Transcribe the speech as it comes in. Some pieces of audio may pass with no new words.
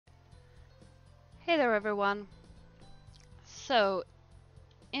Hey there everyone! So,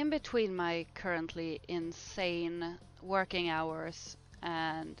 in between my currently insane working hours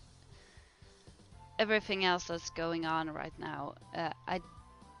and everything else that's going on right now, I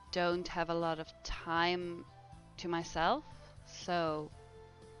don't have a lot of time to myself, so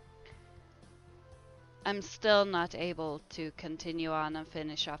I'm still not able to continue on and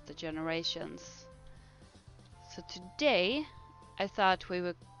finish off the generations. So today, I thought we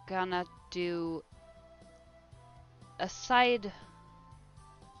were gonna do a side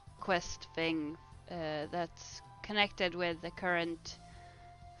quest thing that's connected with the current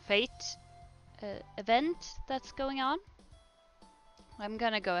Fate event that's going on. I'm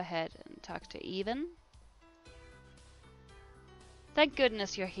gonna go ahead and talk to Even. Thank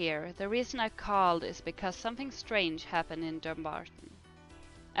goodness you're here. The reason I called is because something strange happened in Dumbarton.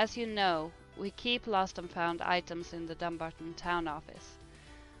 As you know, we keep lost and found items in the Dumbarton town office.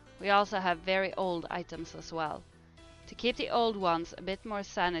 We also have very old items as well. To keep the old ones a bit more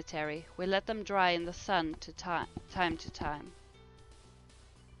sanitary, we let them dry in the sun time to time.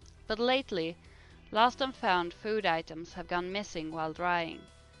 But lately, lost and found food items have gone missing while drying.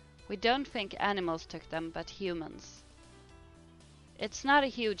 We don't think animals took them, but humans. It's not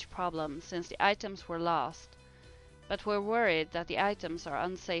a huge problem since the items were lost, but we're worried that the items are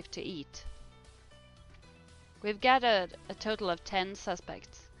unsafe to eat. We've gathered a total of 10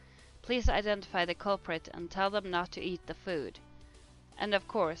 suspects. Please identify the culprit and tell them not to eat the food. And of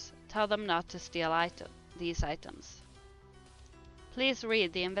course, tell them not to steal these items. Please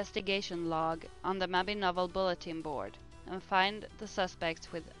read the investigation log on the Mabinogi bulletin board and find the suspects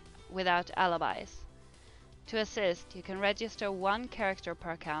without alibis. To assist, you can register 1 character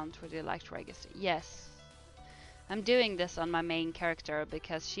per account. Would you like to register? Yes. I'm doing this on my main character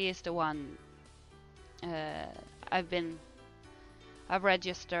because she is the one I've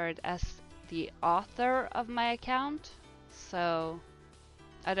registered as the author of my account, so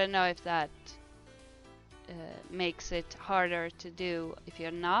I don't know if that makes it harder to do if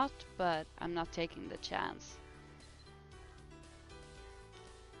you're not, but I'm not taking the chance.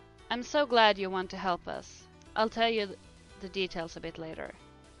 I'm so glad you want to help us. I'll tell you the details a bit later.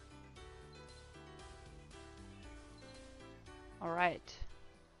 Alright.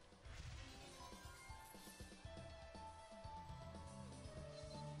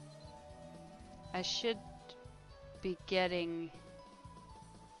 I should be getting...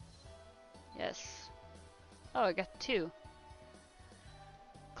 Yes. Oh, I got 2.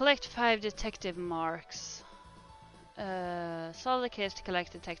 Collect 5 detective marks. Solve the case to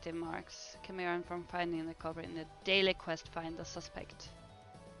collect detective marks. Can be earned from finding the culprit in the daily quest. Find the suspect.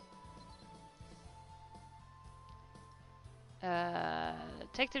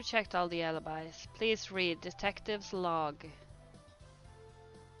 Detective checked all the alibis. Please read detective's log.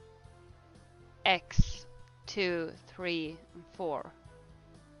 X, 2, 3, and 4.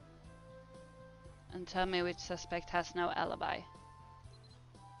 And tell me which suspect has no alibi.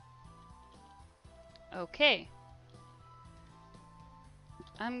 Okay.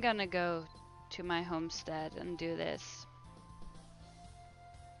 I'm gonna go to my homestead and do this.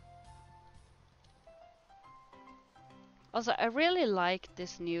 Also, I really like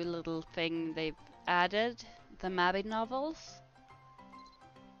this new little thing they've added, the Mabinogi.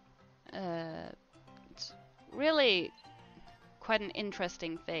 It's really quite an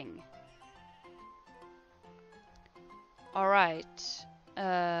interesting thing. Alright.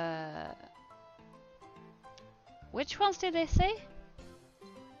 Which ones did they say?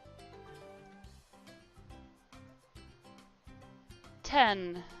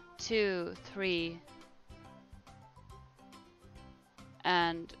 Ten, 2, 3,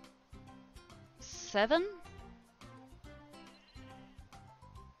 and 7?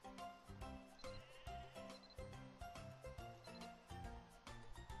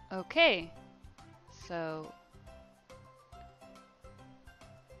 Okay, so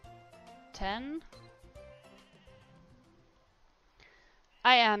 10.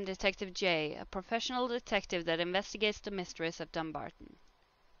 I am Detective J, a professional detective that investigates the mysteries of Dumbarton.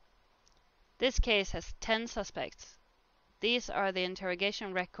 This case has 10 suspects. These are the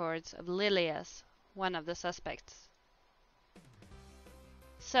interrogation records of Lilias, one of the suspects.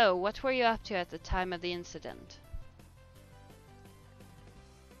 So, what were you up to at the time of the incident?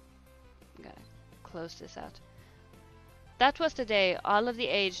 I'm gonna close this out. That was the day all of the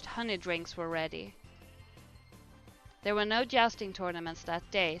aged honey drinks were ready. There were no jousting tournaments that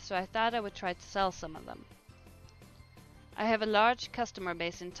day, so I thought I would try to sell some of them. I have a large customer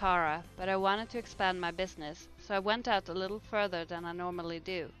base in Tara, but I wanted to expand my business, so I went out a little further than I normally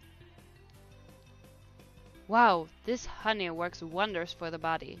do. Wow, this honey works wonders for the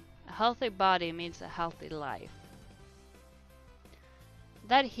body. A healthy body means a healthy life.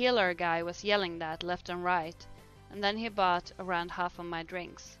 That healer guy was yelling that left and right, and then he bought around half of my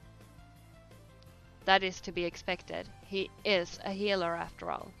drinks. That is to be expected. He is a healer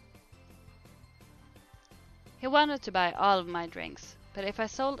after all. He wanted to buy all of my drinks, but if I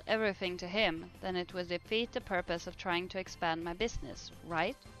sold everything to him, then it would defeat the purpose of trying to expand my business,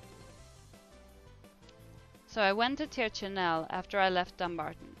 right? So I went to Tirchinell after I left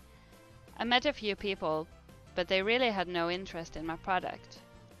Dumbarton. I met a few people, but they really had no interest in my product.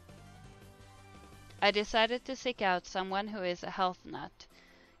 I decided to seek out someone who is a health nut,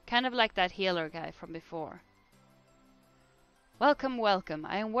 kind of like that healer guy from before. Welcome, welcome.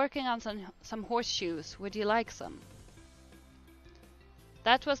 I am working on some horseshoes. Would you like some?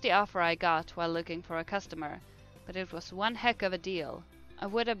 That was the offer I got while looking for a customer, but it was one heck of a deal. I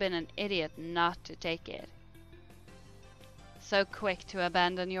would have been an idiot not to take it. So quick to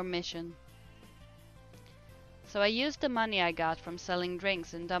abandon your mission. So I used the money I got from selling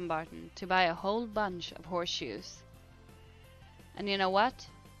drinks in Dumbarton to buy a whole bunch of horseshoes. And you know what?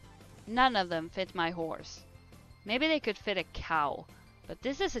 None of them fit my horse. Maybe they could fit a cow, but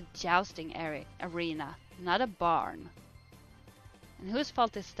this is a jousting arena, not a barn. And whose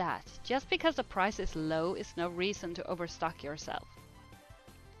fault is that? Just because the price is low is no reason to overstock yourself.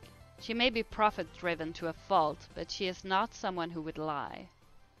 She may be profit-driven to a fault, but she is not someone who would lie.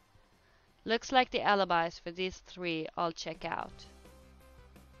 Looks like the alibis for these three all check out.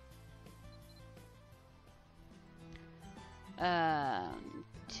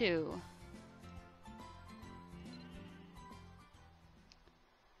 2.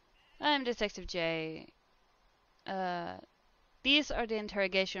 I'm Detective J. These are the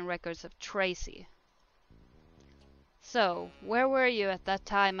interrogation records of Tracy. So, where were you at that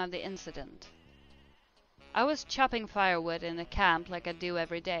time of the incident? I was chopping firewood in the camp like I do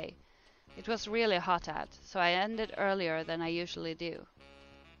every day. It was really hot out, so I ended earlier than I usually do.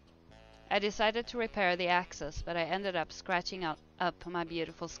 I decided to repair the axes, but I ended up scratching up my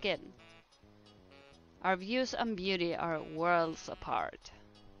beautiful skin. Our views on beauty are worlds apart.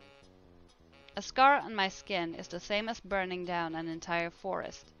 A scar on my skin is the same as burning down an entire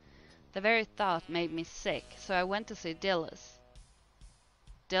forest. The very thought made me sick, so I went to see Dillis.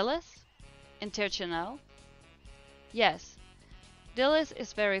 Dillis? In Tirchinell? Yes. Dillis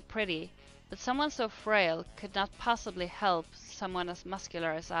is very pretty, but someone so frail could not possibly help someone as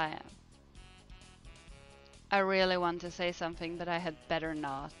muscular as I am. I really want to say something, but I had better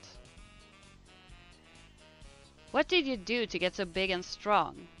not. What did you do to get so big and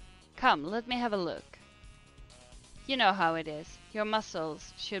strong? Come, let me have a look. You know how it is. Your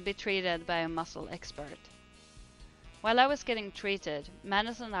muscles should be treated by a muscle expert. While I was getting treated,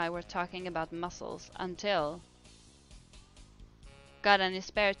 Manus and I were talking about muscles until... Got any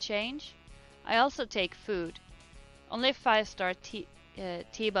spare change? I also take food. Only 5-star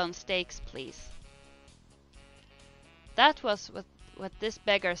T-bone steaks, please. That was what this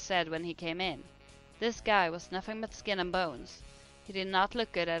beggar said when he came in. This guy was nothing but skin and bones. He did not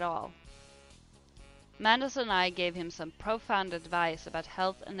look good at all. Manus and I gave him some profound advice about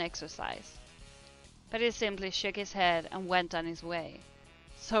health and exercise. But he simply shook his head and went on his way.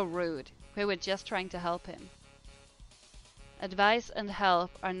 So rude. We were just trying to help him. Advice and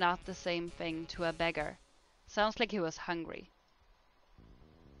help are not the same thing to a beggar. Sounds like he was hungry.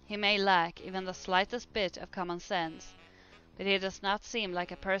 He may lack even the slightest bit of common sense, but he does not seem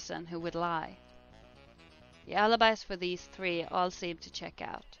like a person who would lie. The alibis for these three all seem to check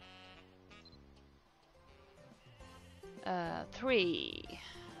out. 3.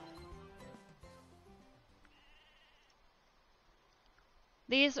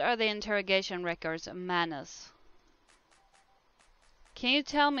 These are the interrogation records of Manus. Can you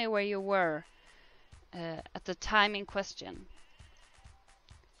tell me where you were at the time in question?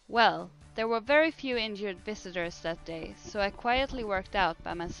 Well, there were very few injured visitors that day, so I quietly worked out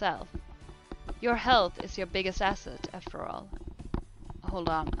by myself. Your health is your biggest asset, after all. Hold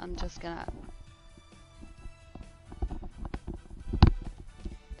on, I'm just gonna...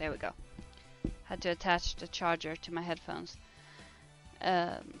 There we go. Had to attach the charger to my headphones.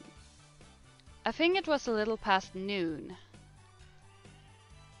 I think it was a little past noon.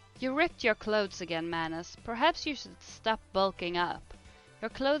 You ripped your clothes again, Manus. Perhaps you should stop bulking up. Your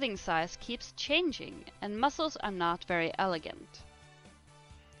clothing size keeps changing, and muscles are not very elegant.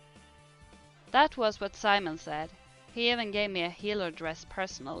 That was what Simon said. He even gave me a healer dress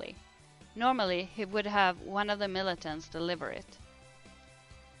personally. Normally, he would have one of the militants deliver it.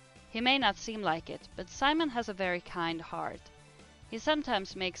 He may not seem like it, but Simon has a very kind heart. He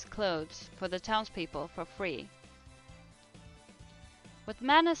sometimes makes clothes for the townspeople for free. What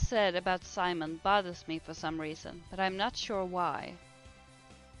Manus said about Simon bothers me for some reason, but I'm not sure why.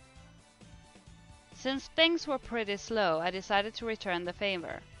 Since things were pretty slow, I decided to return the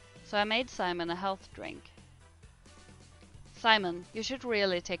favor, so I made Simon a health drink. Simon, you should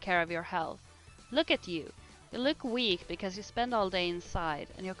really take care of your health. Look at you. You look weak because you spend all day inside,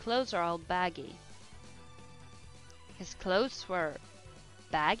 and your clothes are all baggy. His clothes were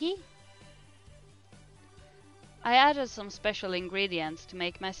baggy? I added some special ingredients to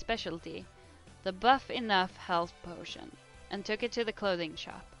make my specialty, the Buff Enough health potion, and took it to the clothing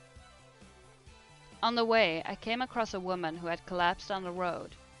shop. On the way, I came across a woman who had collapsed on the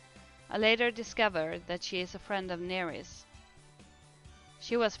road. I later discovered that she is a friend of Neri's.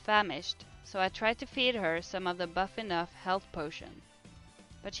 She was famished, so I tried to feed her some of the Buff Enough health potion,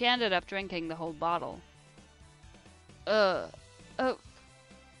 but she ended up drinking the whole bottle. Oh.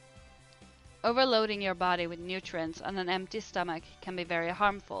 Overloading your body with nutrients on an empty stomach can be very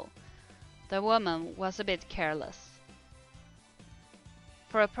harmful. The woman was a bit careless.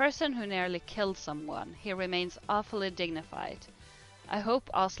 For a person who nearly killed someone, he remains awfully dignified. I hope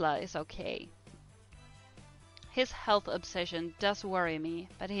Osla is okay. His health obsession does worry me,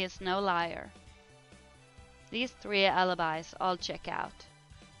 but he is no liar. These 3 alibis all check out.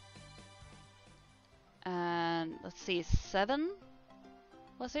 And let's see, 7?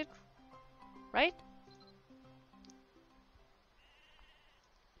 Was it? Right?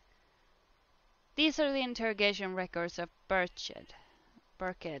 These are the interrogation records of Burkhead.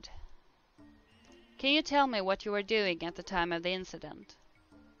 Can you tell me what you were doing at the time of the incident?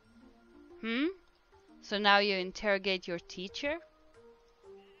 So now you interrogate your teacher?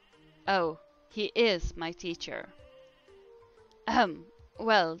 Oh, he is my teacher.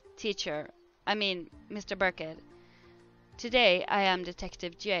 Well, teacher, I mean, Mr. Burkhead. Today I am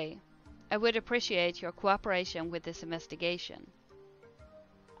Detective J. I would appreciate your cooperation with this investigation.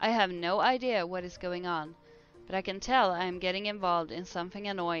 I have no idea what is going on, but I can tell I am getting involved in something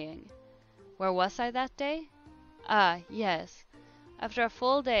annoying. Where was I that day? Ah, yes. After a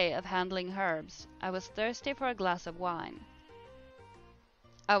full day of handling herbs, I was thirsty for a glass of wine.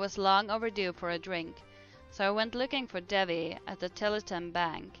 I was long overdue for a drink, so I went looking for Devi at the Teletian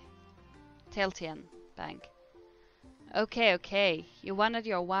Bank. Okay, you wanted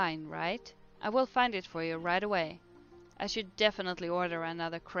your wine, right? I will find it for you right away. I should definitely order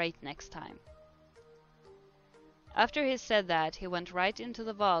another crate next time. After he said that, he went right into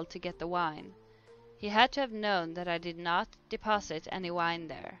the vault to get the wine. He had to have known that I did not deposit any wine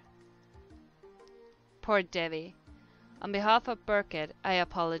there. Poor Devi. On behalf of Burkhead, I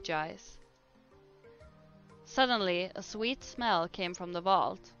apologize. Suddenly, a sweet smell came from the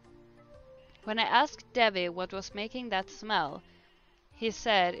vault. When I asked Devi what was making that smell, he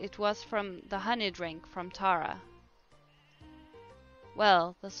said it was from the honey drink from Tara.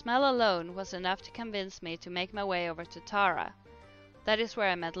 Well, the smell alone was enough to convince me to make my way over to Tara. That is where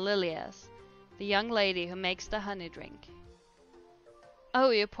I met Lilias, the young lady who makes the honey drink.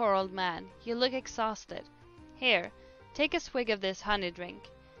 Oh, you poor old man, you look exhausted. Here, take a swig of this honey drink.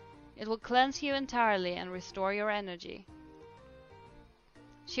 It will cleanse you entirely and restore your energy.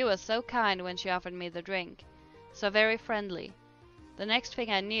 She was so kind when she offered me the drink, so very friendly. The next thing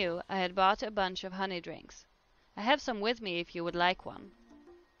I knew, I had bought a bunch of honey drinks. I have some with me if you would like one.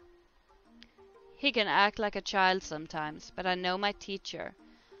 He can act like a child sometimes, but I know my teacher,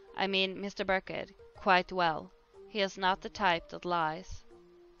 I mean Mr. Burkhead, quite well. He is not the type that lies.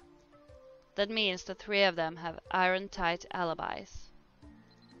 That means the 3 of them have iron-tight alibis.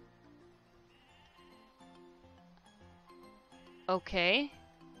 Okay.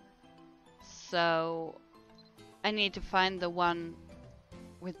 So, I need to find the one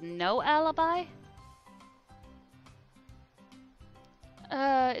with no alibi?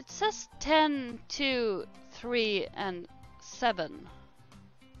 It says 10, 2, 3, and 7.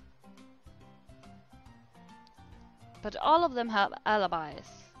 But all of them have alibis.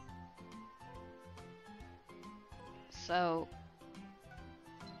 So...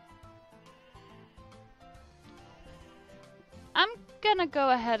 I'm gonna go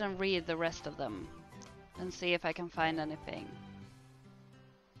ahead and read the rest of them and see if I can find anything.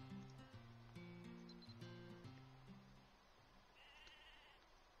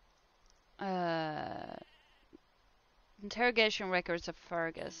 Interrogation records of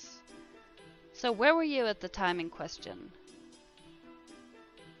Fergus. So where were you at the time in question?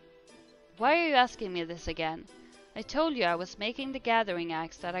 Why are you asking me this again? I told you I was making the gathering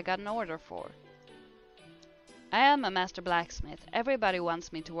axe that I got an order for. I am a master blacksmith. Everybody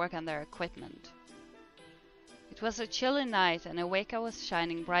wants me to work on their equipment. It was a chilly night and a weka was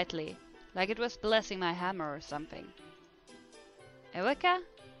shining brightly, like it was blessing my hammer or something. Eureka?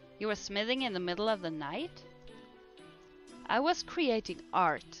 You were smithing in the middle of the night? I was creating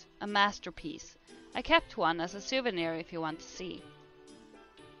art, a masterpiece. I kept one as a souvenir if you want to see.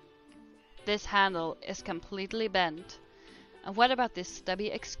 This handle is completely bent. And what about this stubby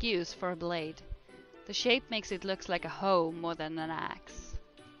excuse for a blade? The shape makes it look like a hoe more than an axe.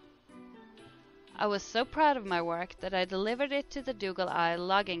 I was so proud of my work that I delivered it to the Dougal Isle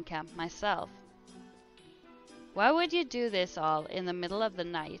logging camp myself. Why would you do this all in the middle of the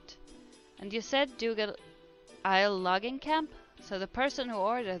night? And you said Dougal Isle logging camp? So the person who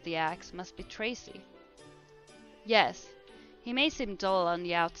ordered the axe must be Tracy. Yes, he may seem dull on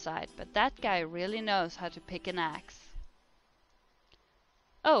the outside, but that guy really knows how to pick an axe.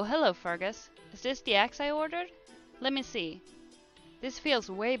 Oh, hello, Fergus. Is this the axe I ordered? Let me see. This feels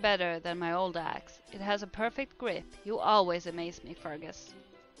way better than my old axe. It has a perfect grip. You always amaze me, Fergus.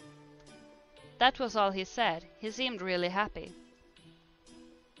 That was all he said. He seemed really happy.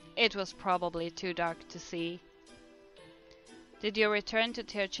 It was probably too dark to see. Did you return to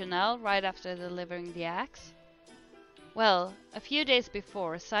Tirchanel right after delivering the axe? Well, a few days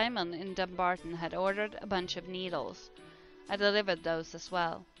before, Simon in Dumbarton had ordered a bunch of needles. I delivered those as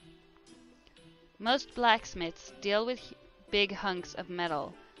well. Most blacksmiths deal with big hunks of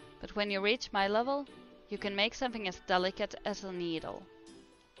metal, but when you reach my level, you can make something as delicate as a needle.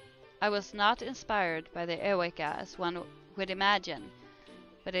 I was not inspired by the Eureka as one would imagine,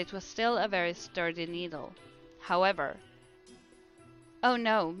 but it was still a very sturdy needle. However, oh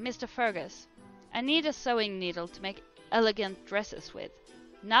no, Mr. Fergus, I need a sewing needle to make elegant dresses with,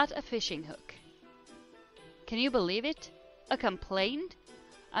 not a fishing hook. Can you believe it? A complaint?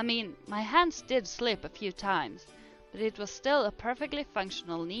 I mean, my hands did slip a few times, but it was still a perfectly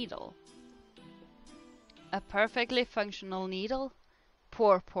functional needle. A perfectly functional needle?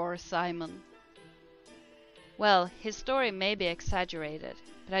 Poor Simon. Well, his story may be exaggerated,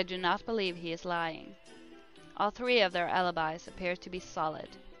 but I do not believe he is lying. All three of their alibis appear to be solid.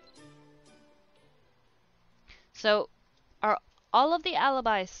 So, are all of the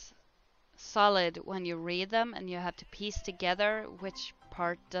alibis solid when you read them and you have to piece together which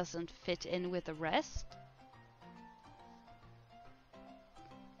part doesn't fit in with the rest?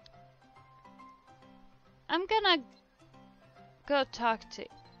 I'm gonna go talk to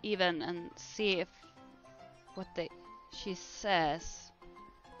Even and see if she says.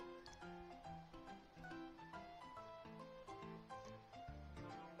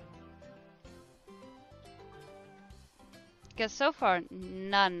 Because so far,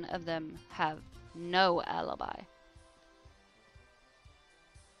 none of them have no alibi.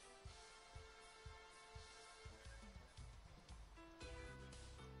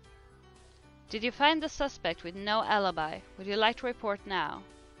 Did you find the suspect with no alibi? Would you like to report now?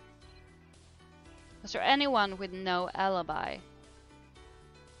 Was there anyone with no alibi?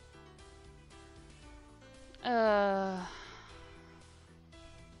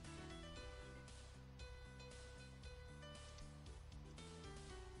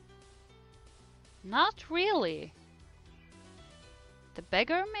 Not really. The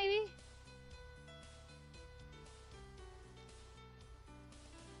beggar, maybe?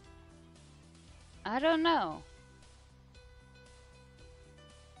 I don't know.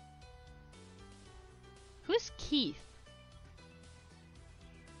 Who's Keith?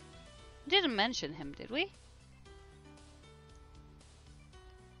 We didn't mention him, did we?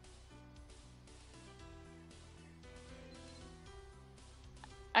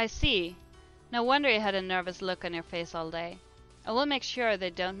 I see. No wonder you had a nervous look on your face all day. I will make sure they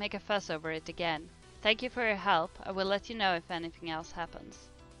don't make a fuss over it again. Thank you for your help. I will let you know if anything else happens.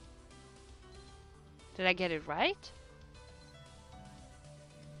 Did I get it right?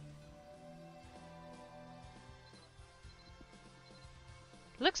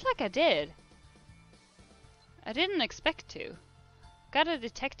 Looks like I did. I didn't expect to. Got a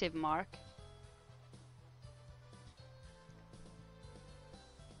detective mark.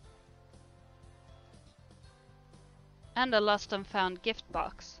 And a lost and found gift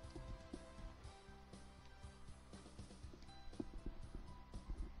box.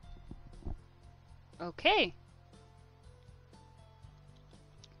 Okay.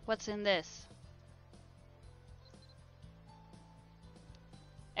 What's in this?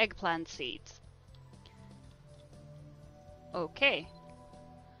 Eggplant seeds. Okay.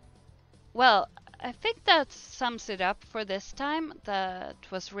 Well, I think that sums it up for this time. That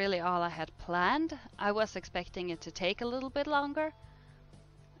was really all I had planned. I was expecting it to take a little bit longer.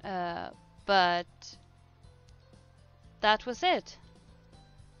 But that was it.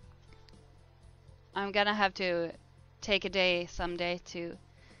 I'm gonna have to take a day someday to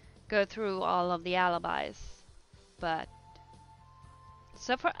go through all of the alibis. But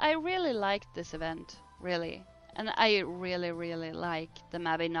I really liked this event, really. And I really, really like the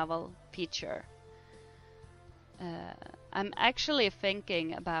Mabinogi feature. I'm actually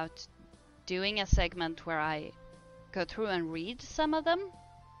thinking about doing a segment where I go through and read some of them.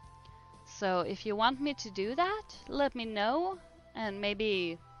 So if you want me to do that, let me know and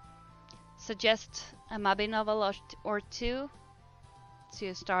maybe suggest a Mabinogi or two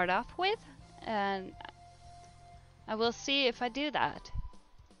to start off with, and I will see if I do that.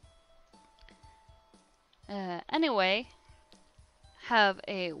 Anyway, have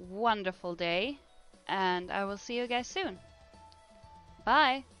a wonderful day, and I will see you guys soon.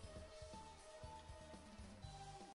 Bye!